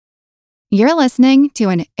You're listening to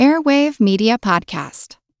an Airwave Media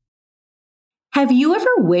Podcast. Have you ever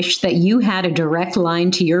wished that you had a direct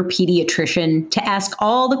line to your pediatrician to ask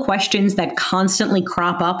all the questions that constantly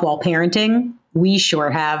crop up while parenting? We sure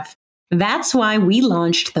have. That's why we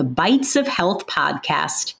launched the Bites of Health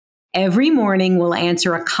podcast. Every morning, we'll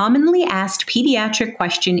answer a commonly asked pediatric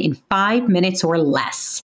question in 5 minutes or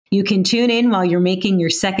less. You can tune in while you're making your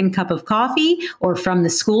second cup of coffee or from the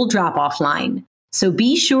school drop-off line. So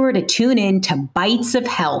be sure to tune in to Bites of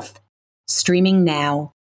Health, streaming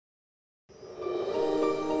now.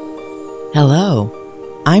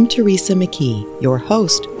 Hello, I'm Teresa McKee, your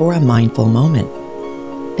host for A Mindful Moment.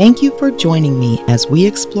 Thank you for joining me as we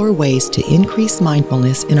explore ways to increase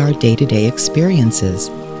mindfulness in our day-to-day experiences.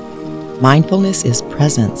 Mindfulness is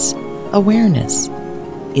presence, awareness.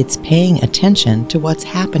 It's paying attention to what's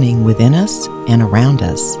happening within us and around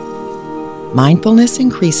us. Mindfulness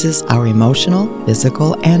increases our emotional,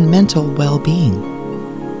 physical, and mental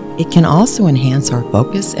well-being. It can also enhance our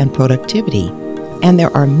focus and productivity, and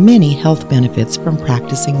there are many health benefits from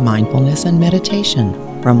practicing mindfulness and meditation,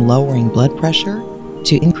 from lowering blood pressure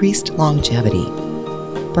to increased longevity.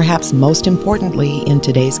 Perhaps most importantly, in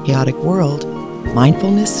today's chaotic world,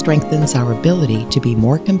 mindfulness strengthens our ability to be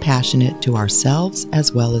more compassionate to ourselves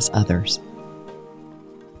as well as others.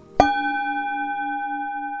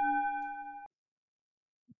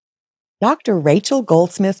 Dr. Rachel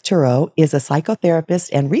Goldsmith Turow is a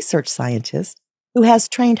psychotherapist and research scientist who has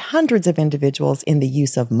trained hundreds of individuals in the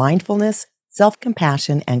use of mindfulness,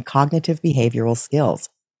 self-compassion, and cognitive behavioral skills.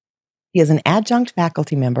 He is an adjunct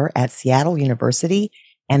faculty member at Seattle University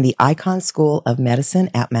and the Icahn School of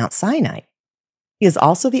Medicine at Mount Sinai. He is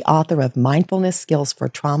also the author of Mindfulness Skills for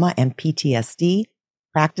Trauma and PTSD,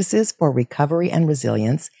 Practices for Recovery and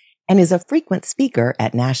Resilience, and is a frequent speaker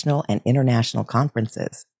at national and international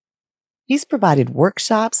conferences. He's provided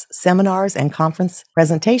workshops, seminars, and conference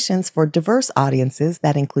presentations for diverse audiences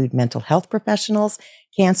that include mental health professionals,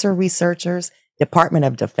 cancer researchers, Department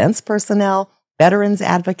of Defense personnel, veterans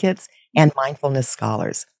advocates, and mindfulness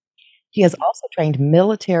scholars. He has also trained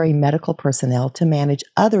military medical personnel to manage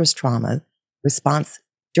others' trauma response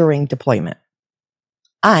during deployment.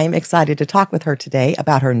 I'm excited to talk with her today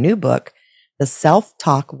about her new book, The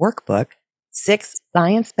Self-Talk Workbook, 6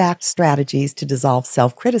 Science-Backed Strategies to Dissolve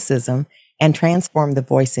Self-Criticism and Transform the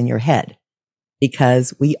Voice in Your Head.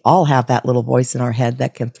 Because we all have that little voice in our head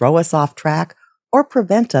that can throw us off track or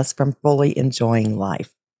prevent us from fully enjoying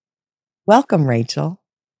life. Welcome, Rachel.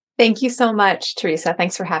 Thank you so much, Teresa.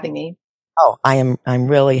 Thanks for having me. Oh, I'm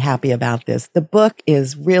really happy about this. The book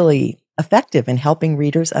is really effective in helping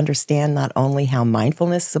readers understand not only how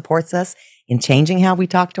mindfulness supports us in changing how we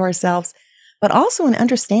talk to ourselves, but also in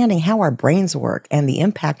understanding how our brains work and the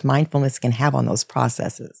impact mindfulness can have on those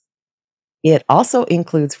processes. It also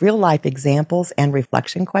includes real-life examples and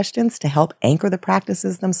reflection questions to help anchor the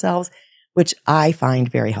practices themselves, which I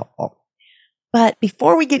find very helpful. But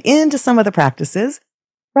before we get into some of the practices,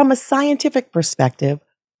 from a scientific perspective,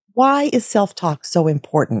 why is self-talk so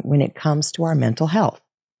important when it comes to our mental health?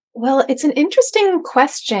 Well, it's an interesting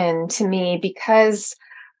question to me because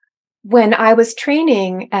when I was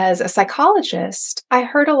training as a psychologist, I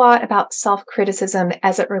heard a lot about self-criticism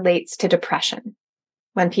as it relates to depression.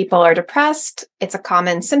 When people are depressed, it's a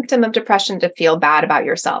common symptom of depression to feel bad about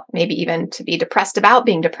yourself, maybe even to be depressed about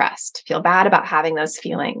being depressed, feel bad about having those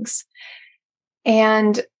feelings.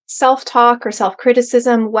 And self-talk or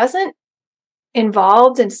self-criticism wasn't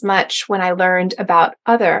involved as much when I learned about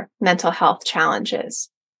other mental health challenges.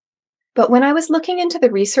 But when I was looking into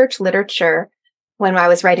the research literature, when I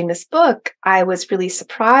was writing this book, I was really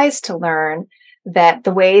surprised to learn that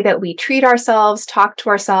the way that we treat ourselves, talk to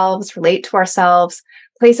ourselves, relate to ourselves,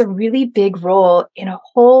 plays a really big role in a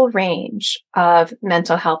whole range of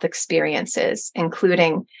mental health experiences,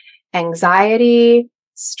 including anxiety,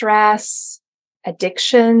 stress,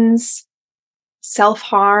 addictions,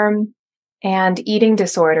 self-harm, and eating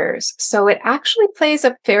disorders. So it actually plays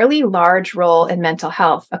a fairly large role in mental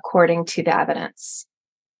health, according to the evidence.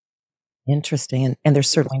 Interesting. And there's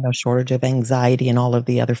certainly no shortage of anxiety and all of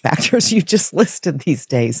the other factors you just listed these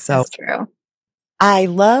days. So That's true. I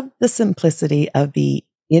love the simplicity of the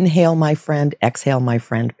inhale, my friend, exhale, my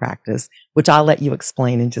friend practice, which I'll let you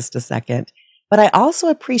explain in just a second. But I also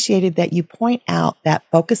appreciated that you point out that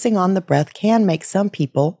focusing on the breath can make some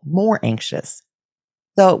people more anxious.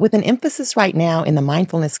 So with an emphasis right now in the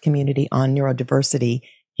mindfulness community on neurodiversity,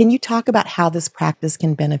 can you talk about how this practice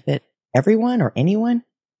can benefit everyone or anyone?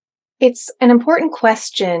 It's an important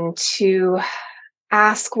question to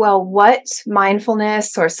ask, well, what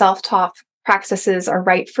mindfulness or self-talk practices are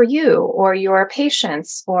right for you or your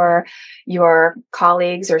patients or your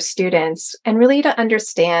colleagues or students, and really to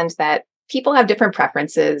understand that people have different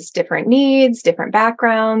preferences, different needs, different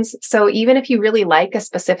backgrounds. So even if you really like a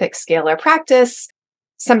specific skill or practice,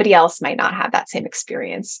 somebody else might not have that same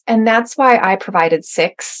experience. And that's why I provided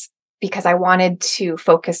 6, because I wanted to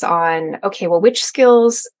focus on, okay, well, which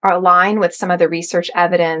skills are aligned with some of the research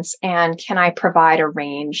evidence, and can I provide a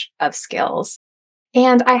range of skills?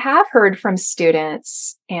 And I have heard from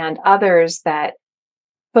students and others that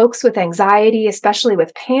folks with anxiety, especially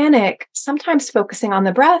with panic, sometimes focusing on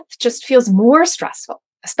the breath just feels more stressful,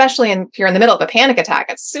 especially if you're in the middle of a panic attack.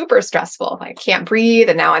 It's super stressful. I can't breathe,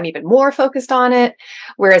 and now I'm even more focused on it.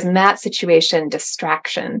 Whereas in that situation,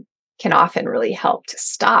 distraction can often really help to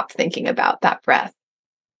stop thinking about that breath.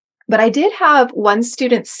 But I did have one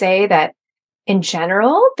student say that in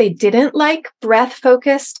general, they didn't like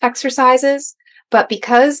breath-focused exercises. But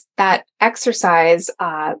because that exercise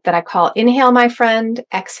that I call inhale, my friend,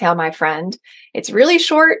 exhale, my friend, it's really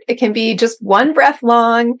short. It can be just one breath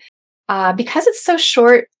long. Because it's so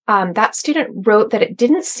short, that student wrote that it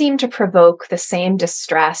didn't seem to provoke the same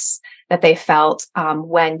distress that they felt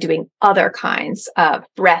when doing other kinds of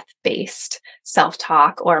breath-based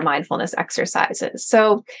self-talk or mindfulness exercises.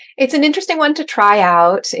 So it's an interesting one to try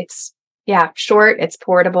out. It's, short, it's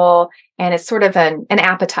portable, and it's sort of an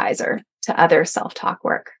appetizer to other self-talk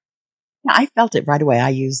work. Yeah, I felt it right away. I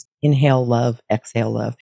used inhale, love, exhale,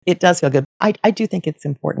 love. It does feel good. I do think it's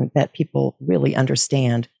important that people really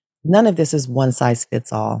understand none of this is one size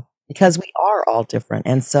fits all, because we are all different.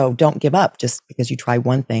 And so don't give up just because you try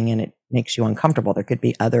one thing and it makes you uncomfortable. There could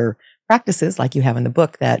be other practices like you have in the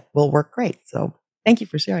book that will work great. So thank you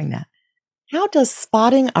for sharing that. How does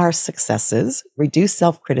spotting our successes reduce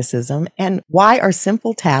self-criticism, and why are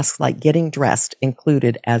simple tasks like getting dressed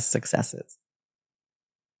included as successes?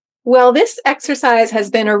 Well, this exercise has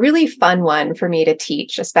been a really fun one for me to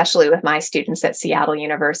teach, especially with my students at Seattle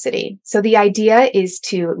University. So the idea is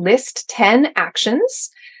to list 10 actions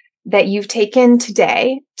that you've taken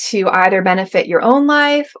today to either benefit your own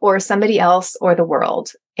life or somebody else or the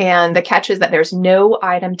world. And the catch is that there's no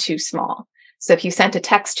item too small. So if you sent a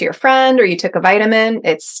text to your friend or you took a vitamin,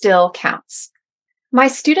 it still counts. My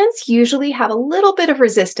students usually have a little bit of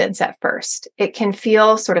resistance at first. It can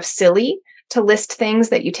feel sort of silly to list things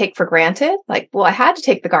that you take for granted. Like, well, I had to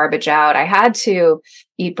take the garbage out. I had to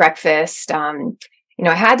eat breakfast. I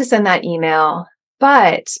had to send that email.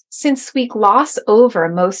 But since we gloss over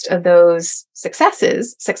most of those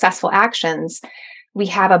successful actions, we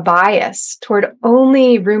have a bias toward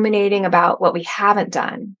only ruminating about what we haven't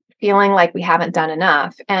done, feeling like we haven't done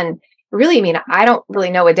enough. And really, I don't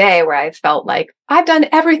really know a day where I felt like I've done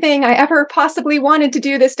everything I ever possibly wanted to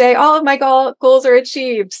do this day. All of my goals are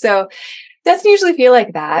achieved. So it doesn't usually feel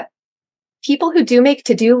like that. People who do make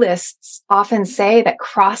to-do lists often say that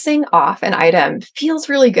crossing off an item feels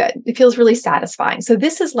really good. It feels really satisfying. So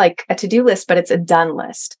this is like a to-do list, but it's a done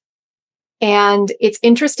list. And it's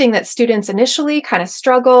interesting that students initially kind of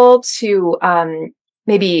struggle to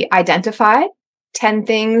maybe identify 10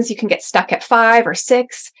 things. You can get stuck at 5 or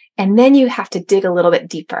 6, and then you have to dig a little bit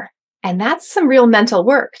deeper. And that's some real mental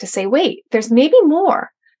work to say, wait, there's maybe more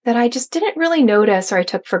that I just didn't really notice or I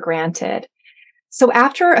took for granted. So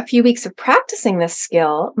after a few weeks of practicing this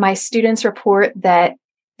skill, my students report that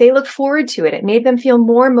they look forward to it. It made them feel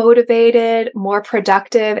more motivated, more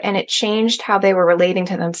productive, and it changed how they were relating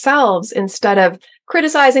to themselves. Instead of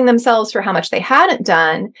criticizing themselves for how much they hadn't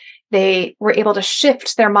done, they were able to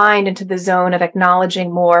shift their mind into the zone of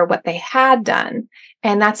acknowledging more what they had done.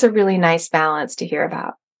 And that's a really nice balance to hear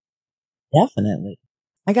about. Definitely.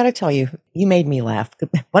 I got to tell you, you made me laugh.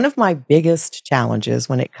 One of my biggest challenges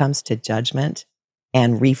when it comes to judgment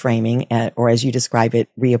and reframing, or as you describe it,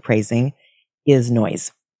 reappraising, is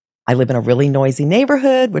noise. I live in a really noisy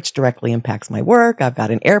neighborhood, which directly impacts my work. I've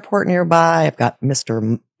got an airport nearby. I've got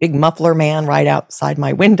Mr. Big Muffler Man right outside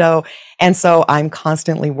my window. And so I'm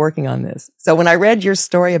constantly working on this. So when I read your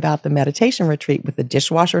story about the meditation retreat with the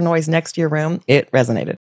dishwasher noise next to your room, it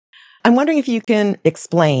resonated. I'm wondering if you can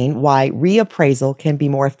explain why reappraisal can be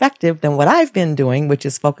more effective than what I've been doing, which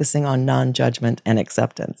is focusing on non-judgment and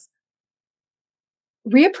acceptance.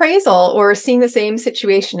 Reappraisal, or seeing the same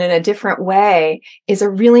situation in a different way, is a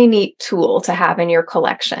really neat tool to have in your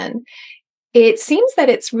collection. It seems that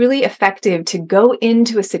it's really effective to go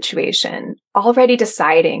into a situation already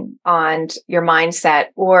deciding on your mindset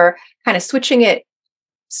or kind of switching it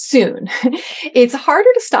soon. It's harder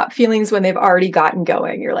to stop feelings when they've already gotten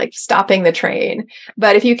going. You're like stopping the train.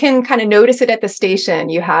 But if you can kind of notice it at the station,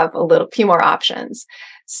 you have few more options.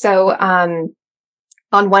 So on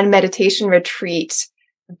one meditation retreat,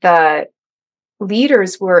 the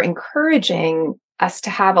leaders were encouraging us to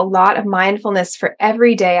have a lot of mindfulness for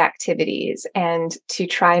everyday activities and to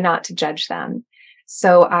try not to judge them.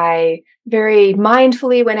 So I very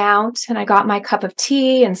mindfully went out and I got my cup of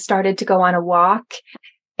tea and started to go on a walk,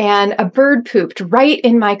 and a bird pooped right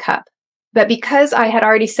in my cup. But because I had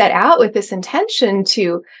already set out with this intention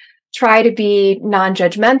to try to be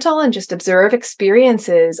non-judgmental and just observe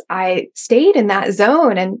experiences, I stayed in that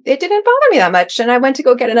zone and it didn't bother me that much. And I went to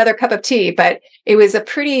go get another cup of tea, but it was a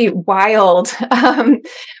pretty wild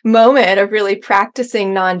moment of really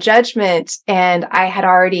practicing non-judgment. And I had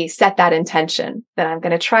already set that intention that I'm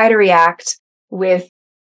going to try to react with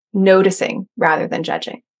noticing rather than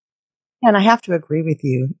judging. And I have to agree with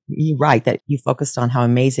you. You're right that you focused on how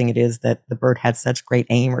amazing it is that the bird had such great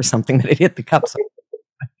aim or something that it hit the cup.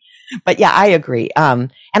 But yeah, I agree.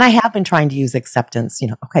 And I have been trying to use acceptance.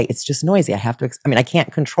 Okay, it's just noisy. I have to, I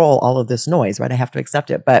can't control all of this noise, right? I have to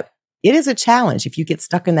accept it. But it is a challenge if you get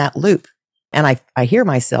stuck in that loop. And I hear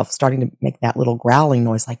myself starting to make that little growling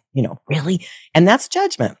noise, like, really? And that's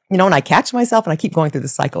judgment, and I catch myself and I keep going through the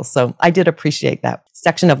cycle. So I did appreciate that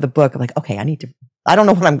section of the book. I'm like, okay, I don't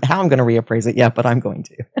know how I'm going to reappraise it yet, but I'm going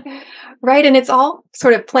to. Right. And it's all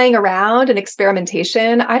sort of playing around and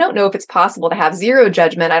experimentation. I don't know if it's possible to have zero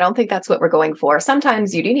judgment. I don't think that's what we're going for.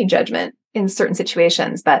 Sometimes you do need judgment in certain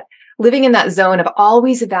situations, but living in that zone of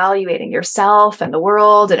always evaluating yourself and the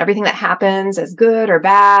world and everything that happens as good or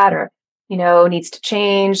bad or, needs to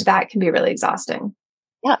change, that can be really exhausting.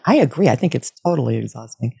 Yeah, I agree. I think it's totally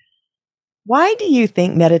exhausting. Why do you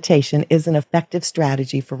think meditation is an effective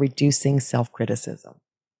strategy for reducing self-criticism?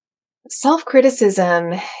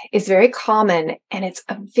 Self-criticism is very common and it's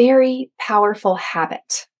a very powerful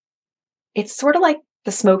habit. It's sort of like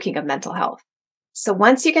the smoking of mental health. So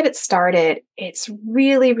once you get it started, it's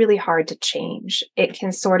really, really hard to change. It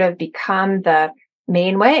can sort of become the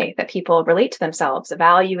main way that people relate to themselves,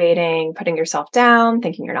 evaluating, putting yourself down,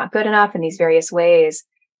 thinking you're not good enough in these various ways.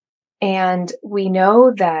 And we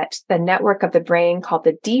know that the network of the brain called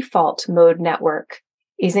the default mode network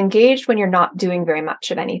is engaged when you're not doing very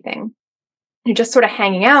much of anything. You're just sort of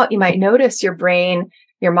hanging out. You might notice your brain,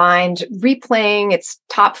 your mind replaying its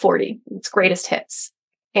top 40, its greatest hits.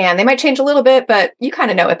 And they might change a little bit, but you kind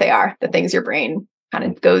of know what they are, the things your brain kind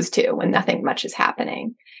of goes to when nothing much is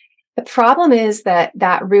happening. The problem is that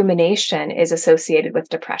rumination is associated with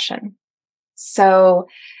depression. So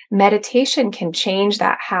meditation can change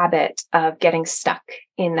that habit of getting stuck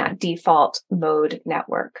in that default mode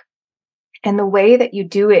network. And the way that you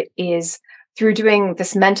do it is through doing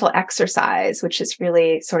this mental exercise, which is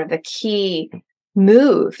really sort of the key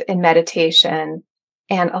move in meditation.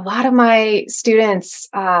 And a lot of my students,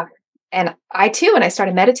 and I too, when I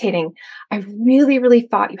started meditating, I really, really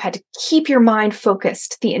thought you had to keep your mind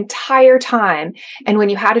focused the entire time. And when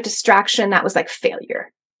you had a distraction, that was like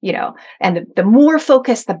failure, and the more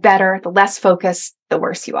focus, the better. The less focus, the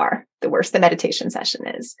worse you are, the worse the meditation session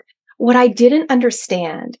is. What I didn't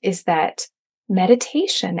understand is that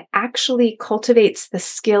meditation actually cultivates the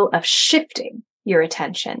skill of shifting your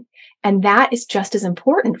attention. And that is just as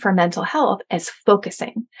important for mental health as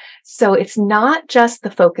focusing. So it's not just the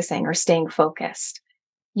focusing or staying focused.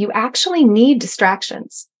 You actually need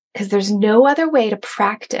distractions because there's no other way to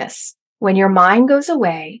practice when your mind goes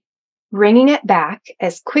away, bringing it back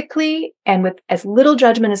as quickly and with as little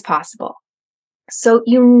judgment as possible. So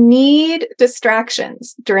you need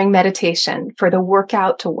distractions during meditation for the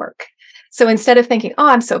workout to work. So instead of thinking, oh,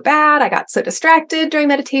 I'm so bad, I got so distracted during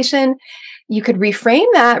meditation, you could reframe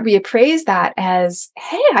that, reappraise that as,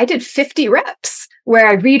 hey, I did 50 reps where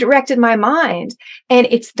I redirected my mind. And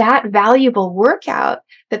it's that valuable workout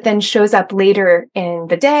that then shows up later in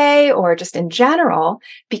the day or just in general,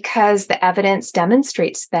 because the evidence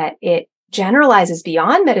demonstrates that it generalizes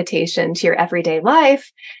beyond meditation to your everyday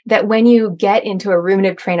life, that when you get into a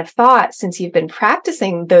ruminative train of thought, since you've been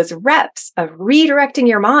practicing those reps of redirecting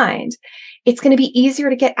your mind, it's going to be easier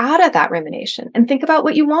to get out of that rumination and think about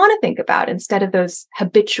what you want to think about instead of those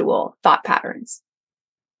habitual thought patterns.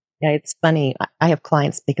 Yeah, it's funny. I have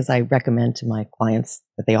clients because I recommend to my clients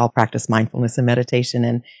that they all practice mindfulness and meditation.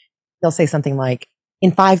 And they'll say something like,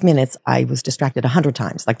 in 5 minutes, I was distracted 100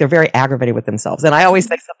 times. Like they're very aggravated with themselves. And I always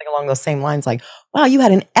say something along those same lines, like, wow, you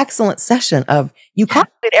had an excellent session of, you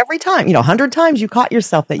caught it every time, 100 times you caught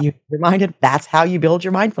yourself that you reminded. That's how you build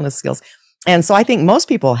your mindfulness skills. And so I think most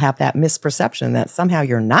people have that misperception that somehow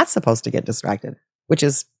you're not supposed to get distracted, which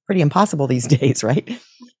is pretty impossible these days, right?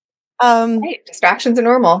 Right. Distractions are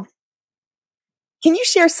normal. Can you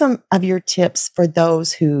share some of your tips for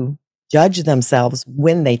those who judge themselves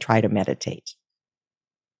when they try to meditate?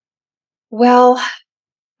 Well,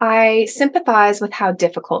 I sympathize with how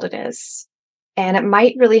difficult it is. And it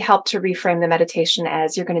might really help to reframe the meditation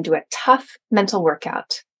as you're going to do a tough mental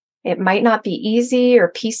workout. It might not be easy or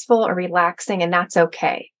peaceful or relaxing, and that's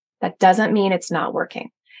okay. That doesn't mean it's not working.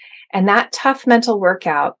 And that tough mental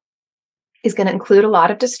workout is going to include a lot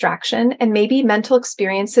of distraction and maybe mental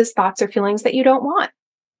experiences, thoughts, or feelings that you don't want,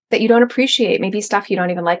 that you don't appreciate, maybe stuff you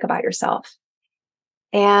don't even like about yourself.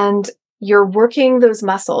 And you're working those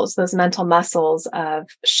muscles, those mental muscles of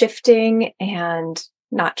shifting and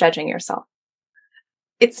not judging yourself.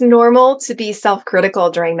 It's normal to be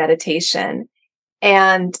self-critical during meditation.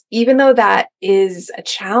 And even though that is a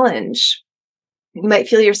challenge, you might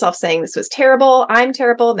feel yourself saying, this was terrible, I'm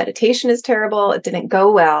terrible, meditation is terrible, it didn't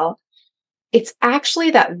go well. It's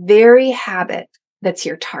actually that very habit that's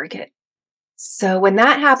your target. So when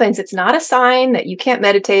that happens, it's not a sign that you can't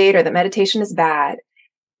meditate or that meditation is bad.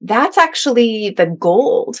 That's actually the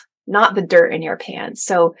gold, not the dirt in your pants.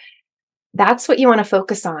 So that's what you want to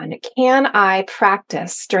focus on. Can I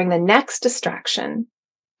practice during the next distraction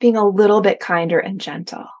being a little bit kinder and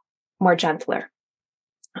gentle, more gentler?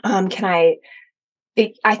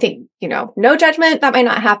 I think, no judgment, that might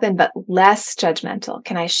not happen, but less judgmental.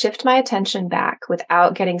 Can I shift my attention back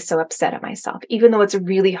without getting so upset at myself, even though it's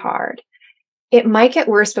really hard? It might get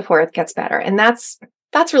worse before it gets better. And that's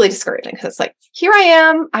really discouraging because it's like, here I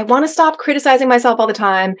am. I want to stop criticizing myself all the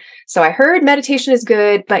time. So I heard meditation is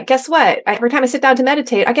good, but guess what? Every time I sit down to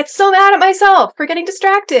meditate, I get so mad at myself for getting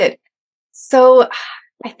distracted. So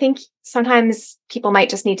I think sometimes people might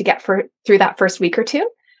just need to get through that first week or two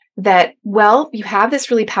that, well, you have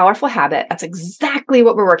this really powerful habit. That's exactly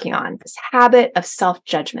what we're working on, this habit of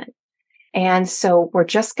self-judgment. And so we're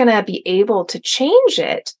just going to be able to change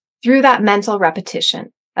it through that mental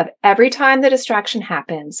repetition of every time the distraction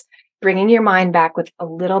happens, bringing your mind back with a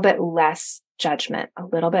little bit less judgment, a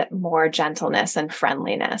little bit more gentleness and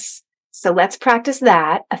friendliness. So let's practice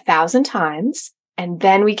that 1,000 times, and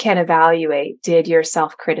then we can evaluate, did your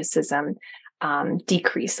self-criticism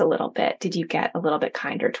decrease a little bit? Did you get a little bit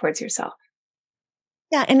kinder towards yourself?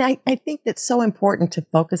 Yeah, and I think it's so important to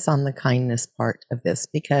focus on the kindness part of this,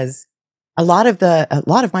 because a lot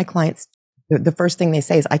of my clients, the first thing they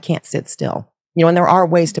say is, I can't sit still. And there are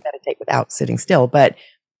ways to meditate without sitting still, but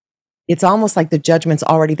it's almost like the judgment's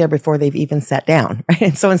already there before they've even sat down, right?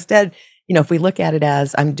 And so instead, if we look at it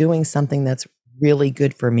as, I'm doing something that's really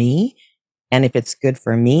good for me, and if it's good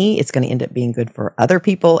for me, it's going to end up being good for other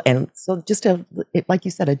people. And so just like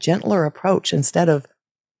you said, a gentler approach instead of,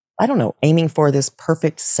 I don't know, aiming for this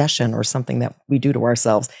perfect session or something that we do to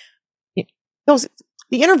ourselves. The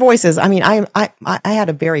inner voices, I had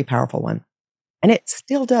a very powerful one. And it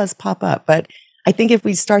still does pop up. But I think if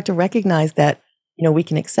we start to recognize that, we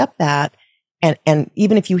can accept that. And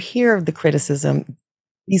even if you hear the criticism,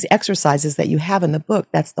 these exercises that you have in the book,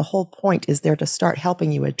 that's the whole point, is there to start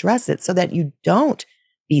helping you address it so that you don't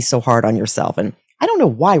be so hard on yourself. And I don't know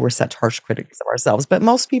why we're such harsh critics of ourselves, but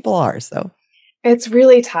most people are. So it's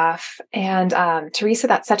really tough. And Teresa,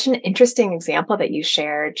 that's such an interesting example that you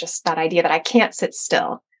shared, just that idea that I can't sit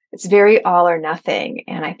still. It's very all or nothing.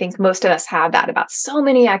 And I think most of us have that about so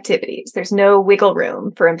many activities. There's no wiggle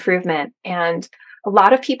room for improvement. And a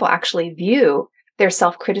lot of people actually view their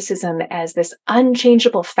self-criticism as this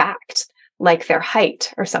unchangeable fact, like their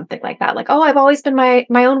height or something like that. Like, oh, I've always been my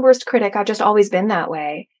own worst critic. I've just always been that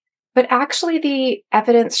way. But actually, the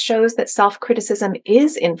evidence shows that self-criticism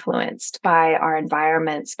is influenced by our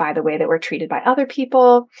environments, by the way that we're treated by other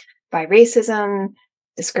people, by racism,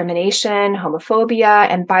 discrimination, homophobia,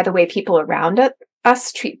 and by the way people around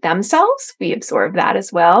us treat themselves. We absorb that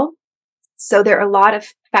as well. So there are a lot of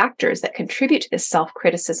factors that contribute to this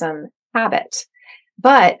self-criticism habit.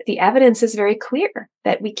 But the evidence is very clear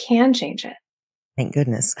that we can change it. thank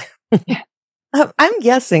goodness. Yeah. I'm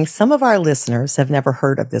guessing some of our listeners have never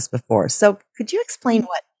heard of this before. So could you explain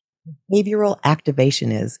what behavioral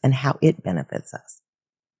activation is and how it benefits us?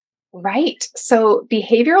 Right. So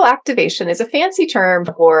behavioral activation is a fancy term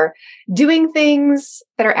for doing things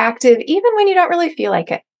that are active even when you don't really feel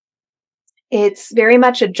like it. It's very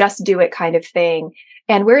much a just do it kind of thing.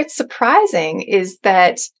 And where it's surprising is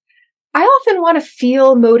that I often want to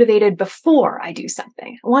feel motivated before I do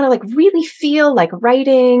something. I want to really feel like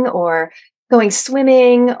writing or going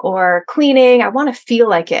swimming or cleaning. I want to feel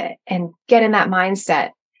like it and get in that mindset.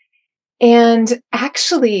 And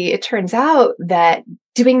actually, it turns out that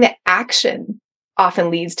doing the action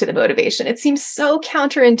often leads to the motivation. It seems so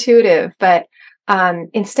counterintuitive, but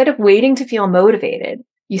instead of waiting to feel motivated,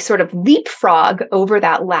 you sort of leapfrog over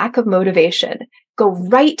that lack of motivation, go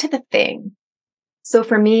right to the thing. So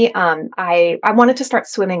for me, I wanted to start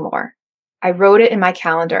swimming more. I wrote it in my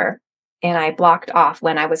calendar and I blocked off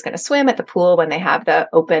when I was going to swim at the pool when they have the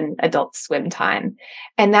open adult swim time.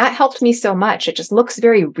 And that helped me so much. It just looks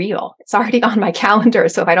very real. It's already on my calendar.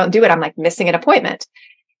 So if I don't do it, I'm like missing an appointment.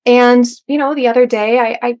 And, the other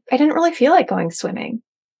day I didn't really feel like going swimming,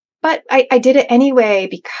 but I did it anyway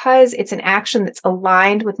because it's an action that's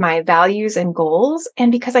aligned with my values and goals.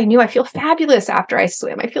 And because I knew I feel fabulous after I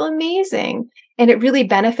swim, I feel amazing. And it really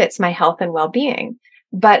benefits my health and well-being.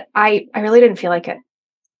 But I really didn't feel like it.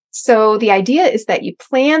 So the idea is that you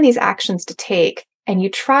plan these actions to take and you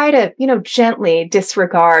try to, gently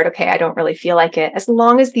disregard, okay, I don't really feel like it, as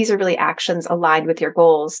long as these are really actions aligned with your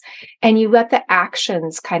goals. And you let the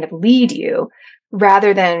actions kind of lead you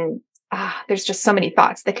rather than, there's just so many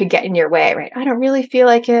thoughts that could get in your way, right? I don't really feel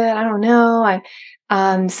like it. I don't know.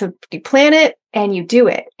 So you plan it and you do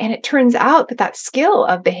it. And it turns out that skill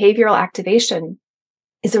of behavioral activation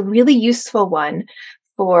is a really useful one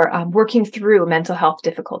for working through mental health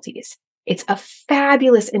difficulties. It's a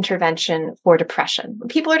fabulous intervention for depression. When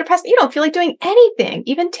people are depressed, you don't feel like doing anything,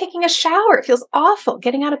 even taking a shower. It feels awful,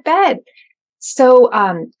 getting out of bed. So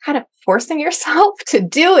kind of forcing yourself to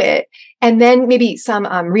do it, and then maybe some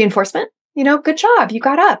reinforcement, good job, you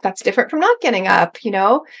got up. That's different from not getting up,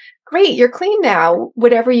 great, you're clean now.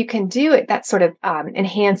 Whatever you can do, that sort of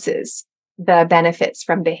enhances the benefits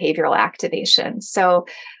from behavioral activation. So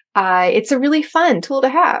it's a really fun tool to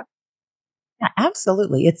have. Yeah,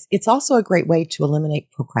 absolutely. It's also a great way to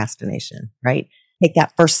eliminate procrastination, right? Take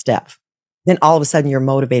that first step. Then all of a sudden you're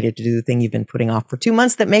motivated to do the thing you've been putting off for 2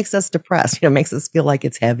 months that makes us depressed, makes us feel like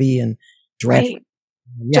it's heavy and dreadful. Right.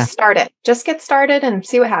 Yeah. Just start it. Just get started and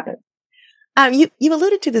see what happens. You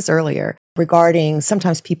alluded to this earlier regarding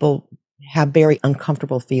sometimes people have very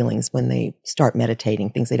uncomfortable feelings when they start meditating,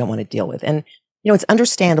 things they don't want to deal with. And it's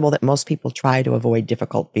understandable that most people try to avoid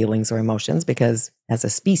difficult feelings or emotions because as a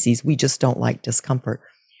species, we just don't like discomfort.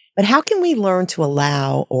 But how can we learn to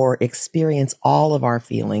allow or experience all of our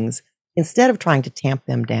feelings instead of trying to tamp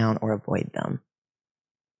them down or avoid them?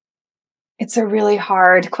 It's a really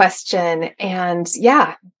hard question. And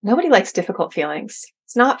yeah, nobody likes difficult feelings.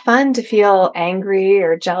 It's not fun to feel angry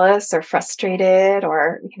or jealous or frustrated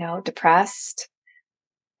or, depressed.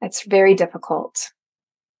 It's very difficult.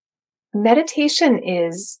 Meditation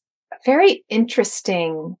is a very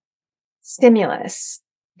interesting stimulus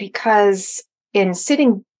because in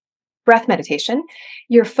sitting breath meditation,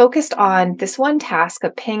 you're focused on this one task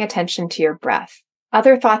of paying attention to your breath.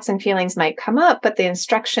 Other thoughts and feelings might come up, but the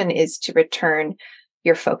instruction is to return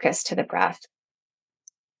your focus to the breath.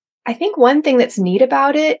 I think one thing that's neat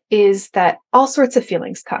about it is that all sorts of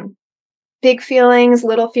feelings come. Big feelings,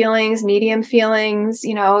 little feelings, medium feelings,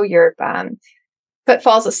 your foot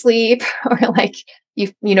falls asleep or like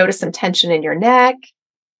you notice some tension in your neck.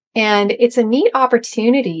 And it's a neat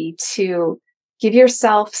opportunity to give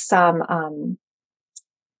yourself some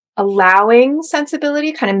allowing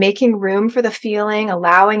sensibility, kind of making room for the feeling,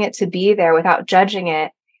 allowing it to be there without judging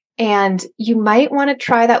it. And you might want to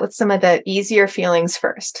try that with some of the easier feelings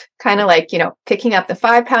first, kind of like, picking up the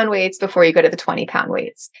 5-pound weights before you go to the 20-pound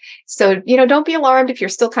weights. So, don't be alarmed if you're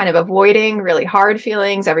still kind of avoiding really hard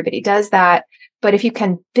feelings. Everybody does that. But if you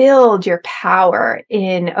can build your power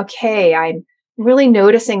in, okay, I'm really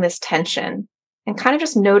noticing this tension and kind of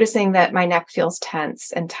just noticing that my neck feels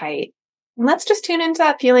tense and tight. And let's just tune into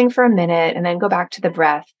that feeling for a minute and then go back to the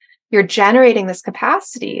breath. You're generating this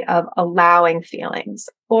capacity of allowing feelings.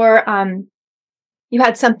 Or you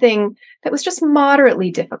had something that was just moderately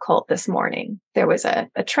difficult this morning. There was a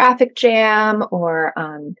traffic jam or,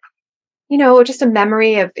 just a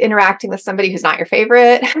memory of interacting with somebody who's not your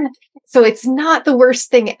favorite. So it's not the worst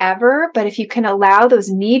thing ever, but if you can allow those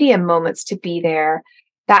medium moments to be there,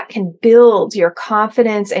 that can build your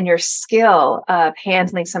confidence and your skill of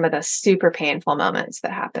handling some of the super painful moments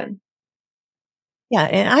that happen. Yeah,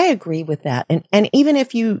 and I agree with that. And even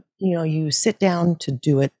if you sit down to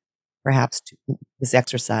do it, perhaps this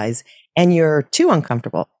exercise, and you're too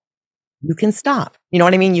uncomfortable, you can stop. You know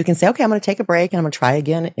what I mean? You can say, okay, I'm going to take a break and I'm going to try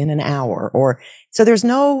again in an hour. So there's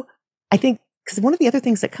I think, because one of the other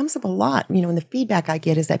things that comes up a lot, in the feedback I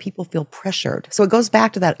get is that people feel pressured. So it goes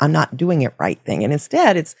back to that I'm not doing it right thing. And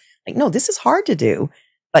instead it's like, no, this is hard to do,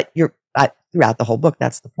 but you're throughout the whole book.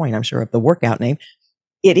 That's the point, I'm sure, of the workout name.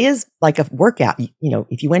 It is like a workout.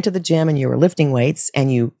 If you went to the gym and you were lifting weights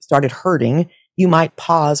and you started hurting, you might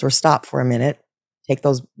pause or stop for a minute, take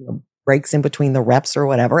those breaks in between the reps or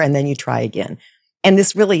whatever, and then you try again. And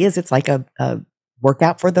this really is, it's like a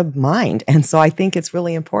workout for the mind. And so I think it's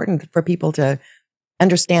really important for people to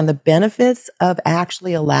understand the benefits of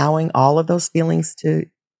actually allowing all of those feelings to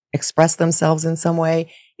express themselves in some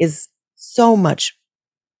way is so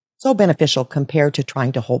beneficial compared to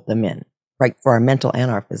trying to hold them in. right, for our mental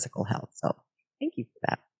and our physical health. So thank you for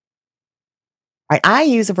that. All right, I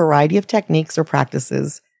use a variety of techniques or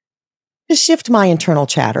practices to shift my internal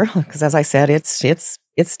chatter, because as I said, it's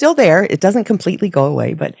still there. It doesn't completely go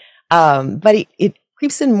away, but it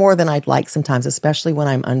creeps in more than I'd like sometimes, especially when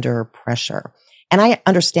I'm under pressure. And I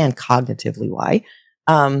understand cognitively why,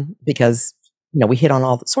 because we hit on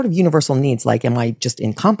all the sort of universal needs, like, am I just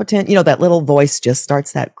incompetent? That little voice just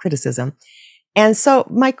starts that criticism. And so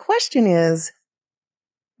my question is,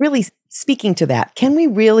 really speaking to that, can we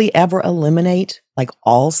really ever eliminate like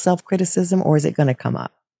all self-criticism, or is it going to come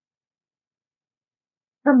up?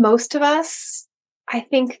 For most of us, I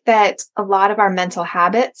think that a lot of our mental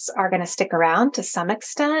habits are going to stick around to some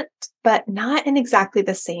extent, but not in exactly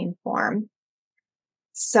the same form.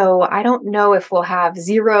 So I don't know if we'll have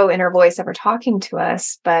zero inner voice ever talking to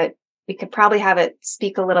us, but we could probably have it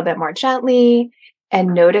speak a little bit more gently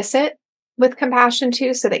and notice it with compassion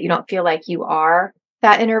too, so that you don't feel like you are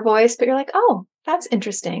that inner voice, but you're like, oh, that's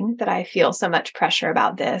interesting that I feel so much pressure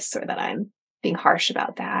about this, or that I'm being harsh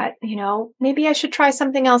about that. Maybe I should try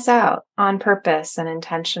something else out on purpose and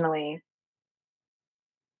intentionally.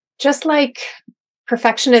 Just like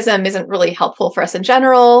perfectionism isn't really helpful for us in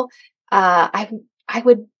general, I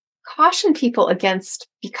would caution people against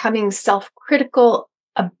becoming self-critical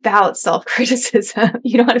about self-criticism.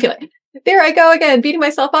 You don't want to be like, there I go again, beating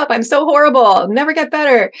myself up. I'm so horrible. I'll never get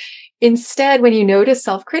better. Instead, when you notice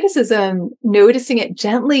self-criticism, noticing it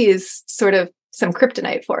gently is sort of some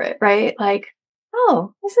kryptonite for it, right? Like,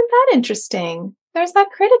 oh, isn't that interesting? There's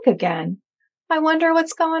that critic again. I wonder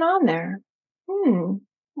what's going on there.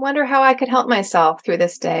 Wonder how I could help myself through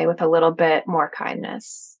this day with a little bit more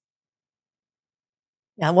kindness.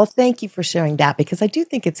 Yeah, well, thank you for sharing that, because I do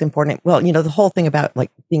think it's important. Well, the whole thing about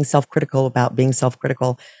like being self-critical,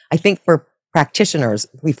 I think for practitioners,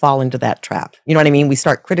 we fall into that trap. You know what I mean? We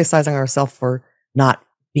start criticizing ourselves for not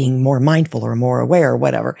being more mindful or more aware or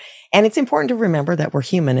whatever. And it's important to remember that we're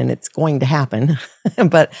human and it's going to happen.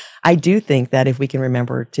 But I do think that if we can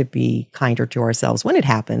remember to be kinder to ourselves when it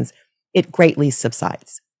happens, it greatly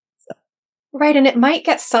subsides. Right. And it might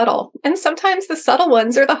get subtle. And sometimes the subtle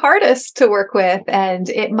ones are the hardest to work with. And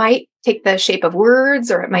it might take the shape of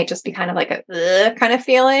words, or it might just be kind of like a kind of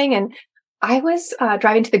feeling. And I was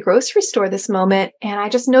driving to the grocery store this moment, and I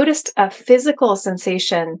just noticed a physical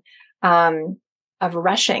sensation of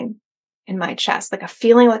rushing in my chest, like a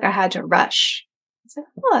feeling like I had to rush. I said,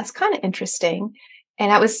 oh, that's kind of interesting.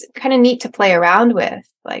 And that was kind of neat to play around with.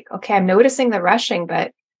 Like, okay, I'm noticing the rushing,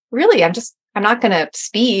 but really, I'm not going to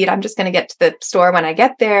speed. I'm just going to get to the store when I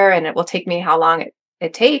get there, and it will take me how long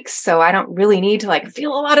it takes. So I don't really need to like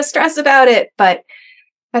feel a lot of stress about it. But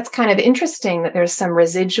that's kind of interesting that there's some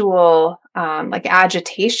residual like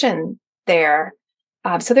agitation there.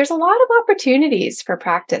 So there's a lot of opportunities for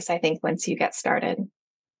practice, I think, once you get started.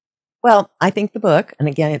 Well, I think the book, and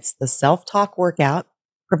again, it's the Self-Talk Workout,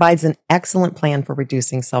 provides an excellent plan for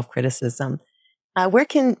reducing self-criticism. Where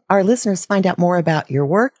can our listeners find out more about your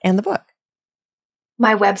work and the book?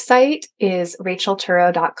 My website is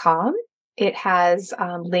rachelturow.com. It has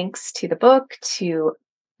links to the book, to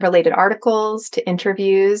related articles, to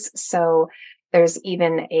interviews. So there's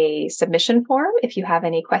even a submission form if you have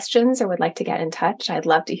any questions or would like to get in touch. I'd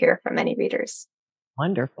love to hear from any readers.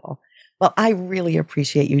 Wonderful. Well, I really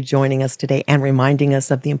appreciate you joining us today and reminding us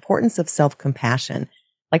of the importance of self-compassion.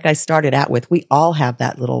 Like I started out with, we all have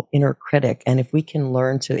that little inner critic. And if we can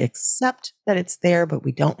learn to accept that it's there, but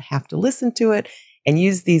we don't have to listen to it, and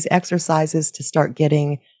use these exercises to start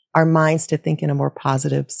getting our minds to think in a more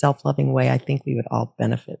positive, self-loving way, I think we would all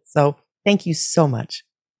benefit. So thank you so much.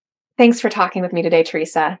 Thanks for talking with me today,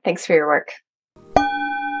 Teresa. Thanks for your work.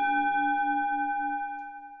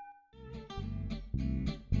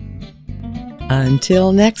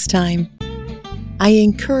 Until next time, I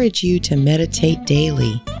encourage you to meditate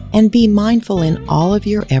daily and be mindful in all of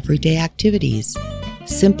your everyday activities.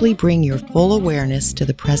 Simply bring your full awareness to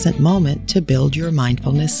the present moment to build your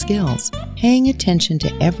mindfulness skills, paying attention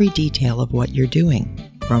to every detail of what you're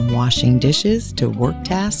doing, from washing dishes to work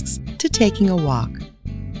tasks to taking a walk.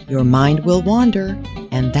 Your mind will wander,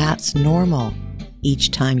 and that's normal.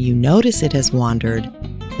 Each time you notice it has wandered,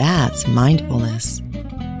 that's mindfulness.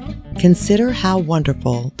 Consider how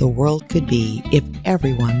wonderful the world could be if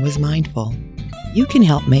everyone was mindful. You can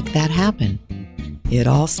help make that happen. It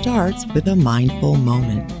all starts with a mindful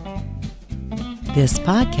moment. This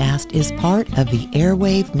podcast is part of the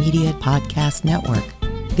Airwave Media Podcast Network.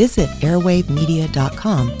 Visit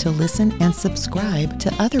airwavemedia.com to listen and subscribe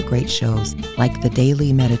to other great shows like the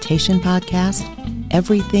Daily Meditation Podcast,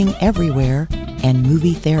 Everything Everywhere, and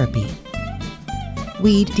Movie Therapy.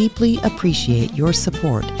 We'd deeply appreciate your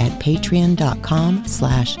support at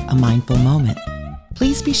patreon.com/amindfulmoment.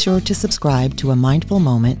 Please be sure to subscribe to A Mindful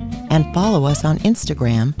Moment and follow us on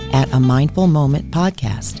Instagram at A Mindful Moment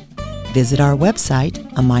Podcast. Visit our website,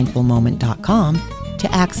 amindfulmoment.com,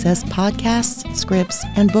 to access podcasts, scripts,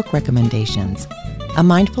 and book recommendations. A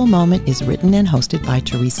Mindful Moment is written and hosted by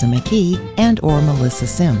Teresa McKee and/or Melissa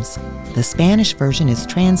Sims. The Spanish version is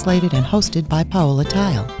translated and hosted by Paola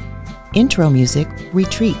Tile. Intro music,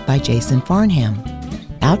 Retreat by Jason Farnham.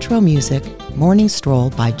 Outro music, Morning Stroll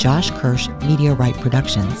by Josh Kirsch, Media Right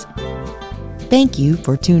Productions. Thank you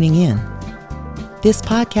for tuning in. This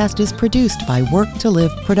podcast is produced by Work to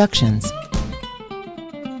Live Productions.